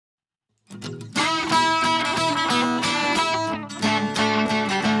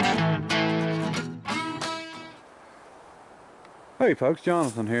Hey folks,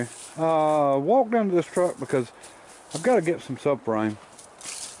 Jonathan here. Walked into this truck because I've got to get some subframe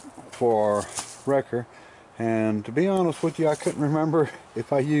for our wrecker, and to be honest with you, I couldn't remember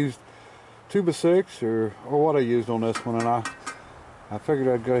if I used 2x6 or what I used on this one, and I figured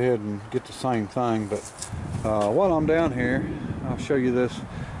I'd go ahead and get the same thing. But while I'm down here, I'll show you this.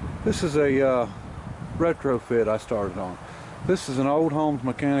 This is a retrofit I started on. This is an Old Homes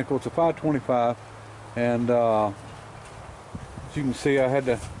Mechanical. It's a 525, and as you can see, I had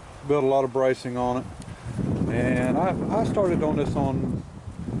to build a lot of bracing on it, and I started on this on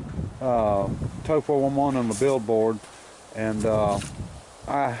Tow 411 on the build board, and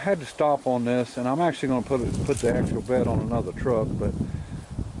I had to stop on this, and I'm actually going to put the actual bed on another truck. But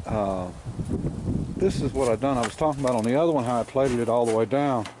this is what I've done. I was talking about on the other one how I plated it all the way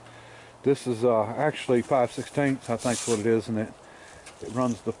down. This is actually 5/16, I think is what it is, and it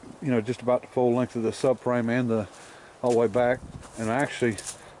runs the just about the full length of the subframe and all the way back. And actually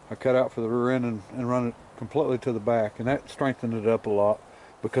I cut out for the rear end and run it completely to the back, and that strengthened it up a lot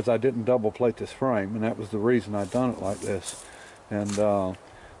because I didn't double plate this frame, and that was the reason I'd done it like this, and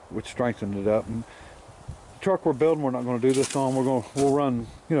which strengthened it up. And the truck we're building, we're not going to do this on. We'll run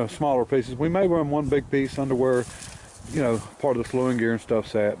smaller pieces. We may run one big piece under where part of the slewing gear and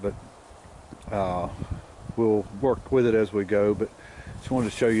stuff's at, but we'll work with it as we go. But just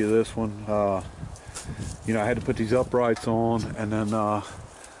wanted to show you this one. I had to put these uprights on, and then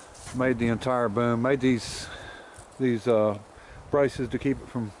made the entire boom, made these braces to keep it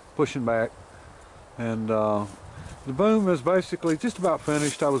from pushing back, and the boom is basically just about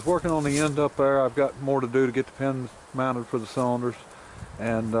finished. I was working on the end up there. I've got more to do to get the pins mounted for the cylinders,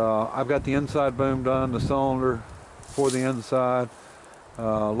 and I've got the inside boom done, the cylinder for the inside.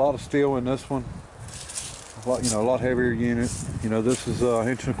 A lot of steel in this one, a lot heavier unit. This is 1.25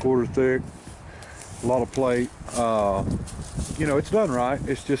 inches thick, a lot of plate. It's done right.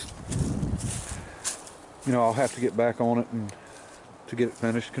 It's just I'll have to get back on it and to get it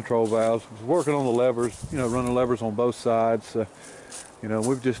finished. Control valves, I was working on the levers, running levers on both sides.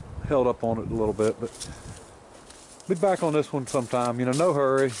 We've just held up on it a little bit, but be back on this one sometime. No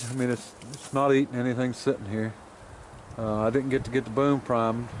hurry. I mean, it's not eating anything sitting here. I didn't get to get the boom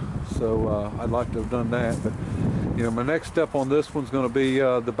primed, so I'd like to have done that. But my next step on this one's going to be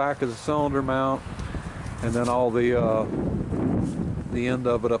the back of the cylinder mount, and then all the end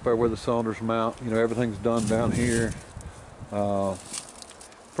of it up there where the cylinders mount. Everything's done down here.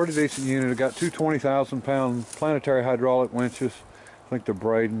 Pretty decent unit. I got two 20,000-pound planetary hydraulic winches. I think they're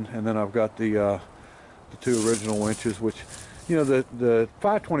Braden, and then I've got the two original winches, which the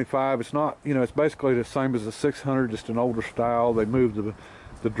 525, it's not, it's basically the same as the 600, just an older style. They moved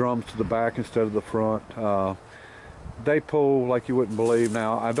the drums to the back instead of the front. They pull like you wouldn't believe.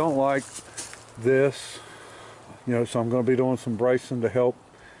 Now, I don't like this, so I'm going to be doing some bracing to help,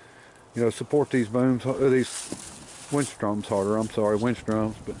 support these booms, these winch drums harder. I'm sorry, winch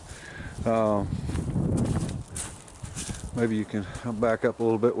drums, but maybe you can back up a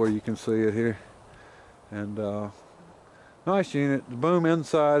little bit where you can see it here. And nice unit. The boom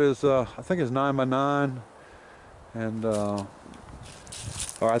inside is I think it's 9x9, and or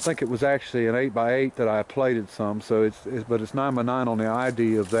I think it was actually an 8x8 that I plated some, so but it's 9x9 on the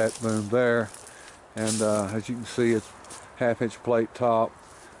ID of that boom there. And as you can see, it's 1/2-inch plate top,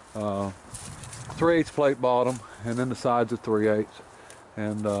 3/8 plate bottom, and then the sides are 3/8.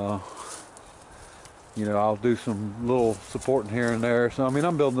 And I'll do some little supporting here and there. So I mean,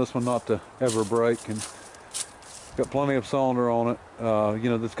 I'm building this one not to ever break, and got plenty of cylinder on it.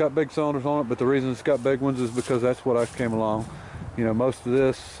 It's got big cylinders on it, but the reason it's got big ones is because that's what I came along. Most of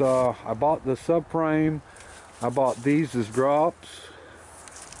this, I bought the subframe. I bought these as drops.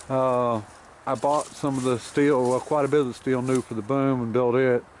 I bought some of the steel, well, quite a bit of the steel new for the boom, and built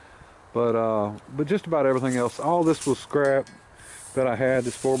it. But just about everything else, all this was scrap that I had,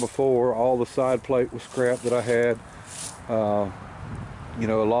 this 4x4. All the side plate was scrap that I had. A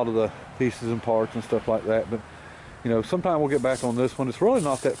lot of the pieces and parts and stuff like that. But sometime we'll get back on this one. It's really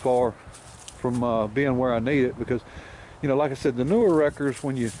not that far from being where I need it, because like I said, the newer wreckers,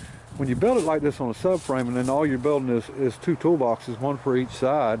 when you build it like this on a subframe, and then all you're building is two toolboxes, one for each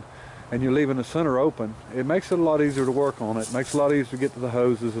side, and you're leaving the center open, it makes it a lot easier to work on it. It makes it a lot easier to get to the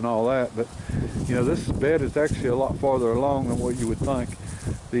hoses and all that. But this bed is actually a lot farther along than what you would think.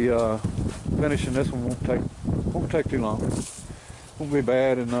 The finishing this one won't take too long. Won't be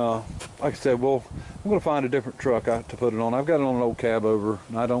bad. And like I said, I'm going to find a different truck to put it on. I've got it on an old cab over,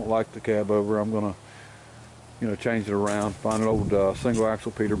 and I don't like the cab over. I'm going to change it around, find an old single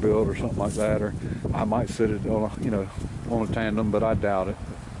axle Peterbilt or something like that, or I might sit it on a tandem, but I doubt it.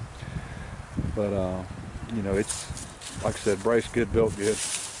 But it's like I said, brace good, built good.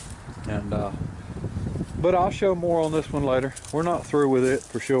 And but I'll show more on this one later. We're not through with it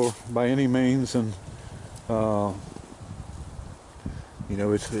for sure by any means, and you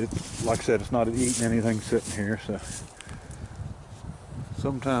know, it's like I said, it's not eating anything sitting here. So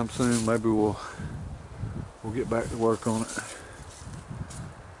sometime soon, maybe we'll get back to work on it.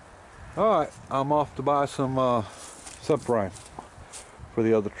 All right, I'm off to buy some subframe for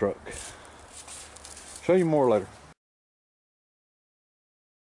the other truck. Show you more later.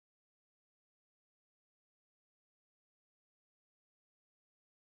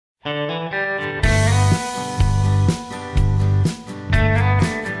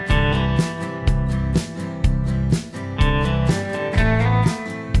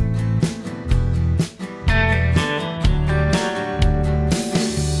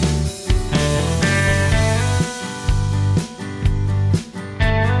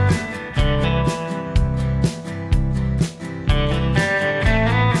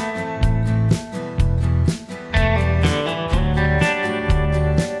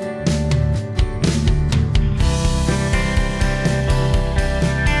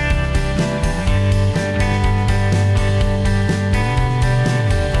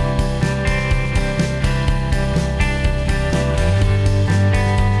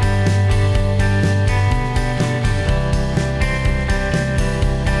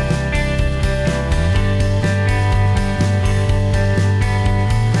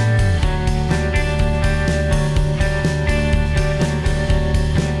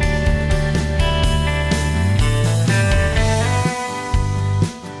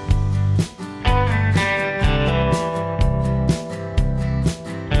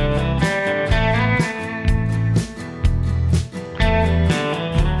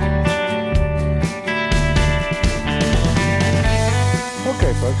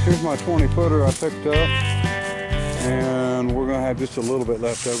 Here's my 20-footer I picked up, and we're going to have just a little bit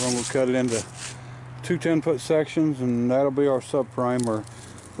left over. I'm going to cut it into two 10-foot sections, and that'll be our subframe, or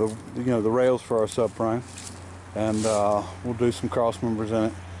the rails for our subframe. And we'll do some cross members in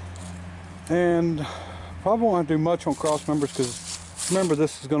it. And probably won't do much on cross members because remember,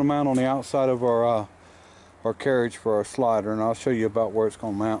 this is going to mount on the outside of our carriage for our slider, and I'll show you about where it's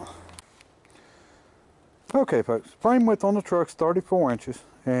going to mount. Okay, folks, frame width on the truck's 34 inches.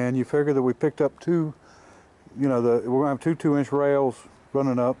 And you figure that we picked up two, we're going to have two 2-inch rails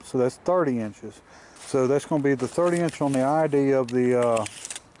running up, so that's 30 inches. So that's going to be the 30-inch on the ID of the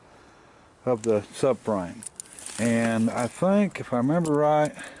subframe. And I think, if I remember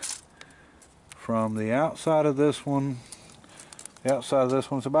right, from the outside of this one, it's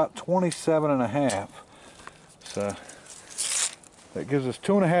about 27.5. So that gives us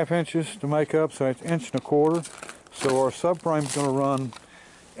 2.5 inches to make up, so it's 1.25 inches. So our subframe is going to run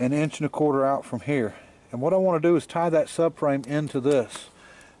 1.25 inches out from here. And what I want to do is tie that subframe into this.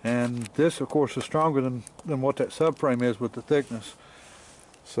 And this, of course, is stronger than what that subframe is with the thickness.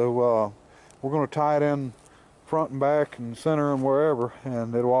 So we're going to tie it in front and back and center and wherever,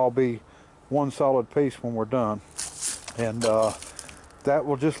 and it'll all be one solid piece when we're done. And that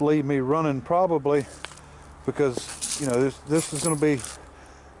will just leave me running probably, because this is going to be,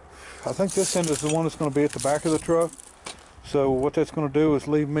 I think this end is the one that's going to be at the back of the truck. So what that's going to do is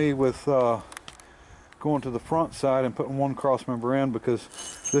leave me with going to the front side and putting one cross member in, because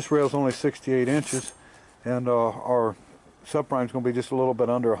this rail is only 68 inches and our subframe is going to be just a little bit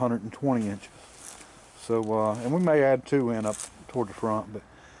under 120 inches. So and we may add two in up toward the front, but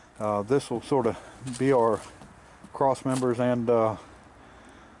this will sort of be our cross members and help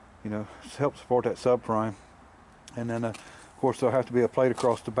support that subframe. And then of course there'll have to be a plate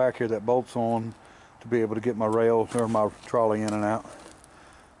across the back here that bolts on to be able to get my rail or my trolley in and out.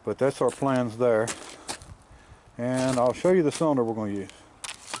 But that's our plans there. And I'll show you the cylinder we're going to use.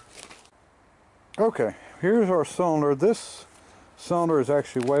 Okay, here's our cylinder. This cylinder is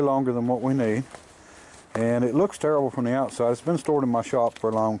actually way longer than what we need. And it looks terrible from the outside. It's been stored in my shop for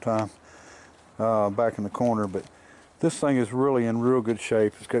a long time, back in the corner. But this thing is really in real good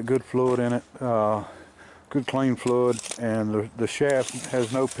shape. It's got good fluid in it, good clean fluid. And the shaft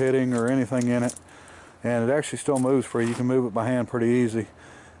has no pitting or anything in it. And it actually still moves free. You can move it by hand pretty easy.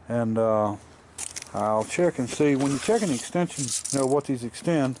 And I'll check and see. When you're checking the extension, what these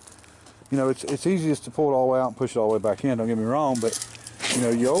extend, it's easiest to pull it all the way out and push it all the way back in, don't get me wrong, but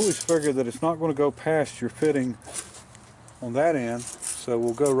you always figure that it's not going to go past your fitting on that end. So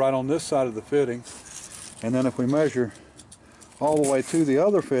we'll go right on this side of the fitting, and then if we measure all the way to the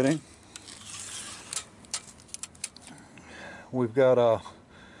other fitting, we've got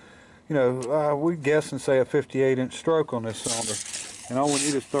we guess and say a 58-inch stroke on this cylinder, and all we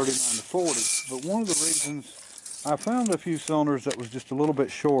need is 39 to 40. But one of the reasons I found a few cylinders that was just a little bit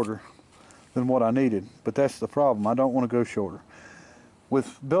shorter than what I needed, but that's the problem. I don't want to go shorter.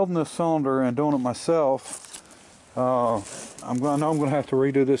 With building this cylinder and doing it myself, I know I'm going to have to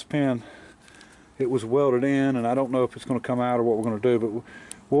redo this pin. It was welded in, and I don't know if it's going to come out or what we're going to do,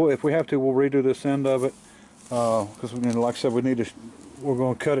 but if we have to, we'll redo this end of it, because like I said, we're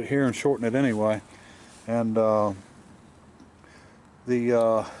going to cut it here and shorten it anyway. And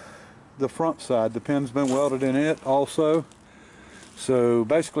the front side, the pin's been welded in it also. So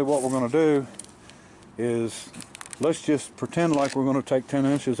basically what we're going to do is, let's just pretend like we're going to take 10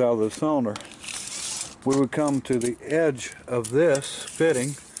 inches out of the cylinder. We would come to the edge of this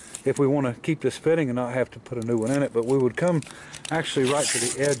fitting, if we want to keep this fitting and not have to put a new one in it, but we would come actually right to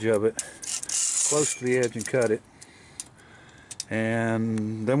the edge of it, close to the edge, and cut it.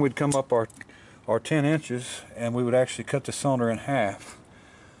 And then we'd come up our 10 inches and we would actually cut the cylinder in half,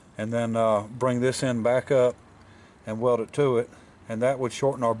 and then bring this end back up and weld it to it, and that would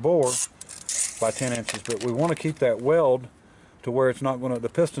shorten our bore by 10 inches. But we want to keep that weld to where it's not going to, the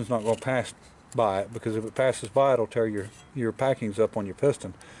piston's not going to pass by it, because if it passes by, it'll tear your packings up on your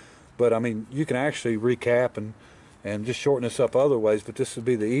piston. But I mean, you can actually recap and just shorten this up other ways, but this would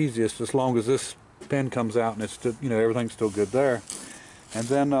be the easiest, as long as this pin comes out and it's still, everything's still good there. And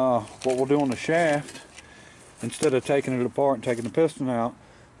then what we'll do on the shaft, instead of taking it apart and taking the piston out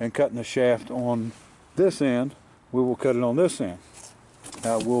and cutting the shaft on this end, we will cut it on this end.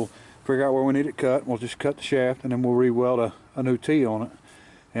 We'll figure out where we need it cut. We'll just cut the shaft, and then we'll re-weld a new T on it,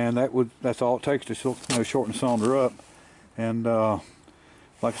 and that's all it takes to shorten the cylinder up. And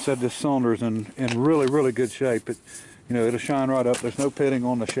like I said, this cylinder is in really good shape. It'll shine right up. There's no pitting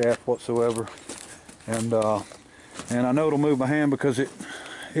on the shaft whatsoever, and I know it'll move my hand because it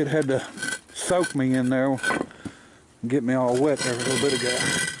had to soak me in there and get me all wet there a little bit ago.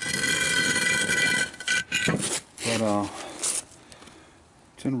 But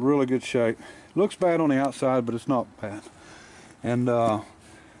it's in really good shape. It looks bad on the outside, but it's not bad. And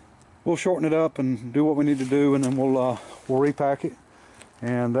we'll shorten it up and do what we need to do, and then we'll repack it,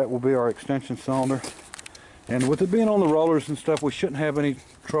 and that will be our extension cylinder. And with it being on the rollers and stuff, we shouldn't have any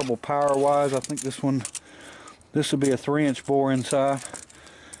trouble power wise. I think this will be a 3-inch bore inside,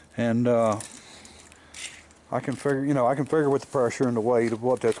 and I can figure with the pressure and the weight of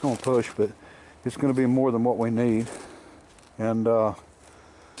what that's going to push, but it's going to be more than what we need. And I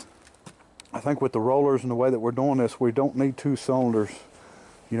think with the rollers and the way that we're doing this, we don't need 2 cylinders,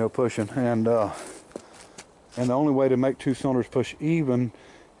 pushing. And the only way to make 2 cylinders push even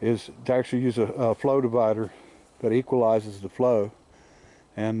is to actually use a flow divider that equalizes the flow.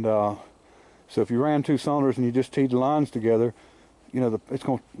 And so if you ran 2 cylinders and you just teed the lines together, the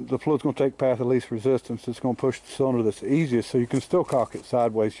fluid's going to take path of least resistance. It's going to push the cylinder that's easiest, so you can still cock it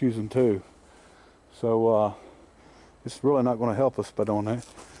sideways using 2. So it's really not going to help us by doing that.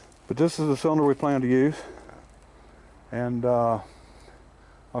 But this is the cylinder we plan to use, and I'll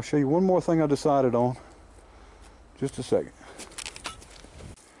show you one more thing I decided on. Just a second.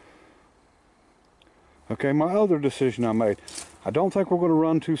 Okay, my other decision I made. I don't think we're going to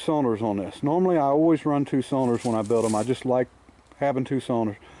run 2 cylinders on this. Normally I always run 2 cylinders when I build them. I just like having 2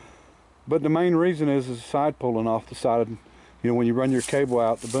 cylinders. But the main reason is side pulling off the side. When you run your cable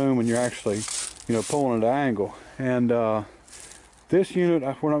out the boom and you're actually pulling at an angle. And this unit,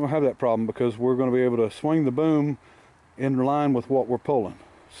 we're not going to have that problem, because we're going to be able to swing the boom in line with what we're pulling.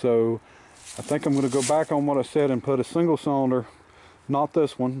 So I think I'm going to go back on what I said and put a single cylinder, not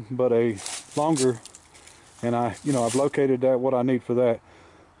this one, but a longer. And I've located what I need for that.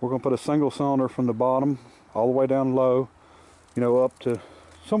 We're going to put a single cylinder from the bottom all the way down low, up to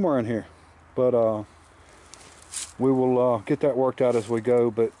somewhere in here. But we will get that worked out as we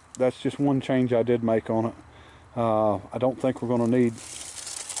go. But that's just one change I did make on it. I don't think we're going to need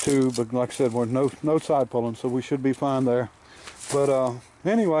 2, but like I said, we're no side pulling, so we should be fine there. But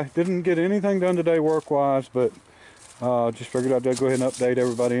anyway, didn't get anything done today work-wise, but just figured I'd go ahead and update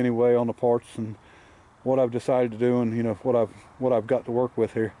everybody anyway on the parts and what I've decided to do, and what I've got to work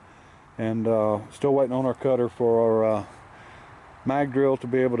with here. And still waiting on our cutter for our mag drill to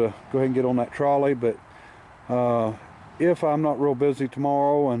be able to go ahead and get on that trolley. But if I'm not real busy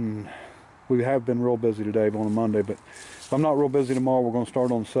tomorrow, and we have been real busy today on a Monday, but if I'm not real busy tomorrow, we're going to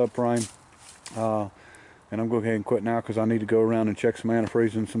start on the subframe. And I'm going to go ahead and quit now, because I need to go around and check some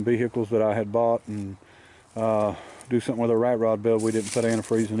antifreeze in some vehicles that I had bought, and do something with our rat rod build. We didn't put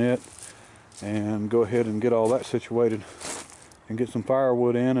antifreeze in it, and go ahead and get all that situated and get some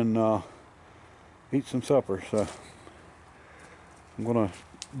firewood in and eat some supper. So I'm going to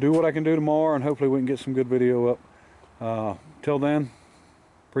do what I can do tomorrow, and hopefully we can get some good video up. Till then,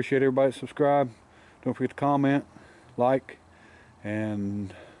 appreciate everybody that subscribed. Don't forget to comment. like,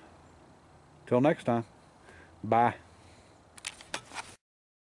 and till next time, bye.